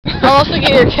also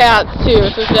get your cats too,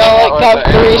 since they all like have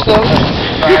threesomes.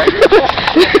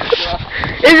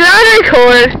 Is it on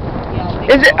record?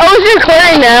 Yeah, is it? Oh, it's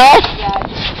recording now.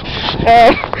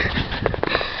 Yeah.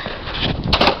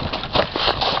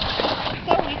 I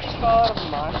thought we just fell out of the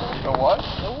monitor. The what?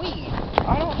 The weed.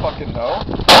 I don't fucking know.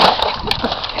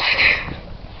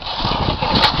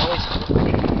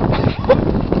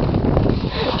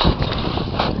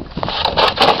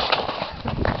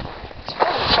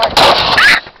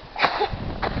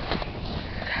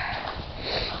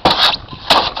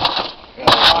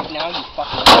 Now you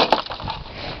fucking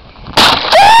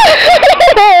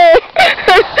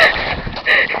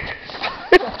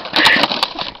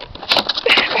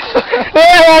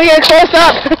wait, I want to get close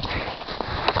up.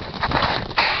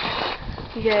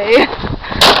 Yay.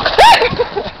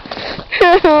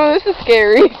 This is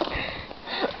scary.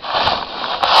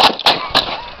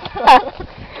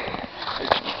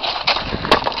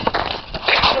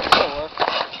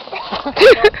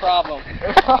 No problem.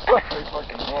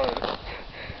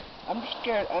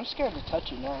 I'm scared to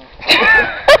touch it now.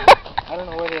 I don't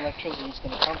know where the electricity is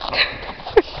going to come from.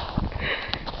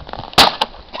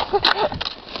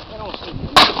 I don't see it.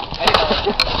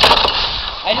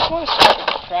 I just want to start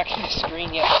cracking the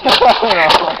screen yet.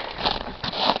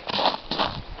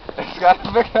 It's got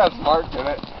a big ass mark in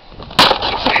it.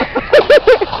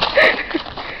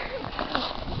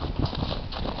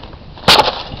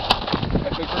 I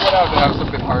think we're gonna have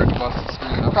something hard to bust the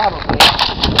screen up. Probably.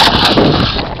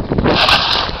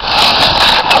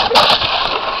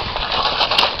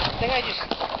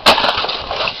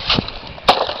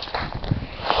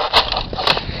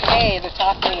 Hey, the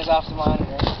top thing is off the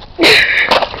monitor.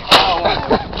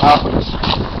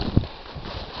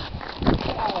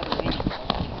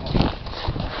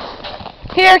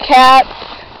 Here, cats.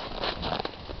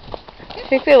 I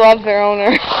think they love their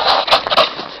owner.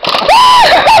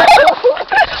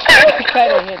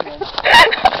 Kind of hit them.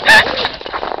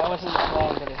 That wasn't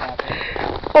long that it happened.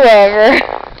 Whatever.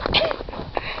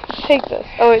 Take this.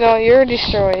 Oh wait, no, you're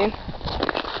destroying. You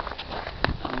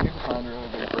can find a really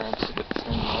big branch to hit the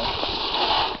screen with.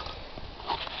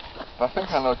 That thing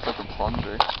kind of looks like a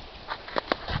plunger.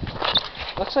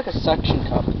 Looks like a suction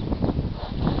cup.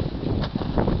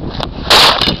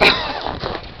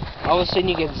 All of a sudden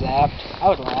you get zapped. I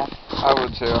would laugh. I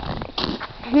would too.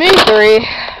 Me 3.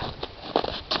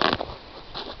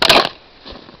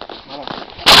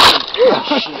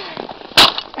 Shit.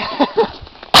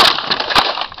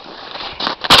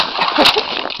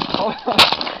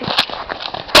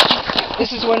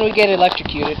 This is when we get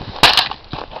electrocuted.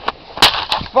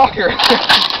 Fucker!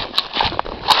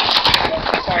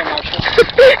 Sorry, Marcia.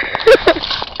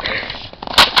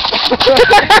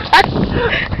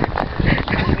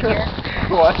 Leave it here?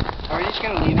 What? Are we just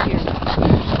gonna leave it here?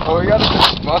 Oh, we gotta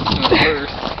finish busting it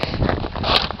first.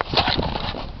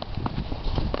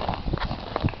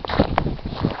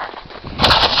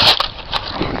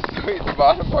 Sweet, the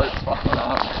bottom part's falling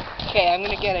off. Okay, I'm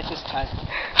gonna get it this time.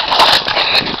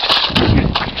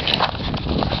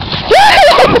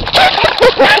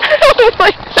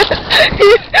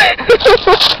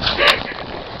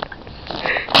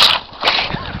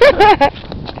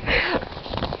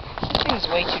 This thing's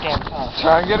way too damn tough.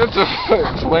 Try and get it to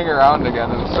swing around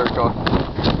again in a circle.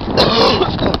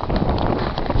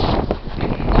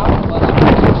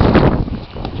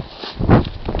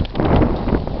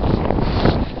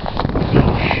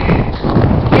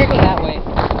 Here, go that way.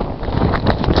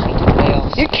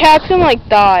 Your cat's gonna like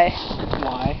die.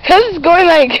 Why? Cause it's going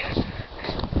like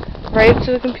right up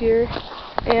to the computer,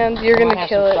 and you're gonna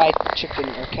kill it. Fried chicken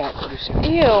or cat pretty soon.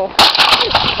 Ew.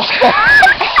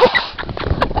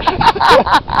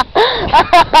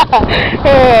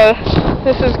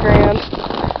 This is grand.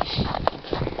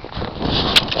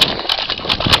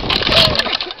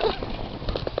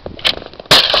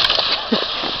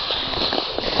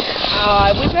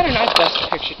 We better not dust the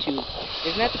picture too.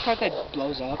 Isn't that the part that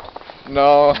blows up?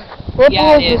 No. What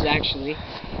yeah, it blows is actually.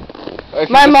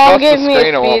 My mom gave me a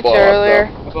speech earlier.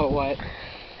 About what?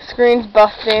 Screen's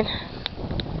busting.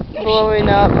 Blowing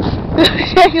up.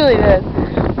 She actually did.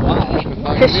 Why?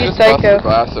 Because she's psycho.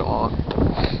 Glass it won't.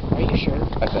 Are you sure?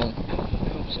 I think. I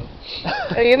hope so.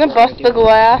 Are you gonna bust the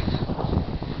glass?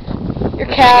 Your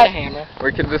cat.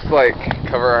 We can just like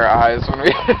cover our eyes when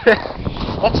we.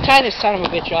 Let's tie this son of a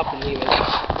bitch up and leave it. Are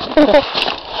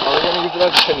we gonna use it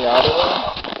as a pinata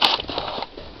though?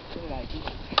 Good idea.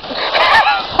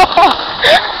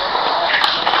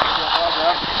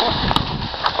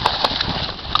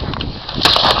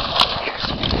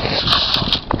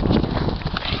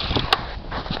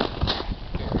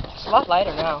 It's a lot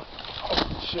lighter now. Oh,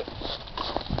 shit.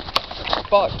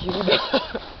 Fuck, you need to...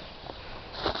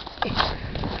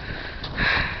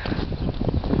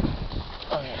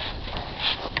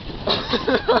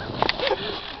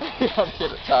 You have to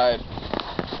get it tied.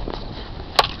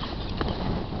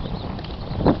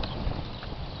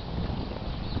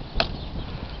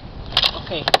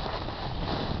 Okay.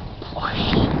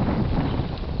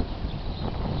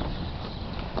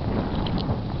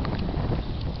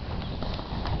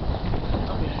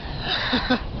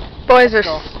 Boys are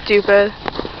stupid.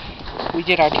 We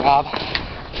did our job.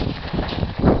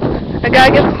 I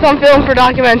gotta get some film for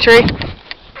documentary.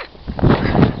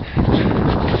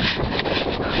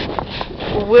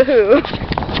 Woohoo.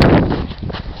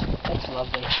 That's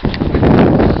lovely.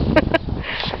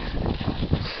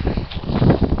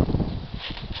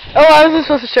 Oh, I wasn't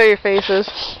supposed to show your faces.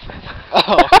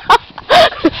 Oh.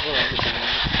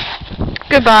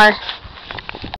 Goodbye.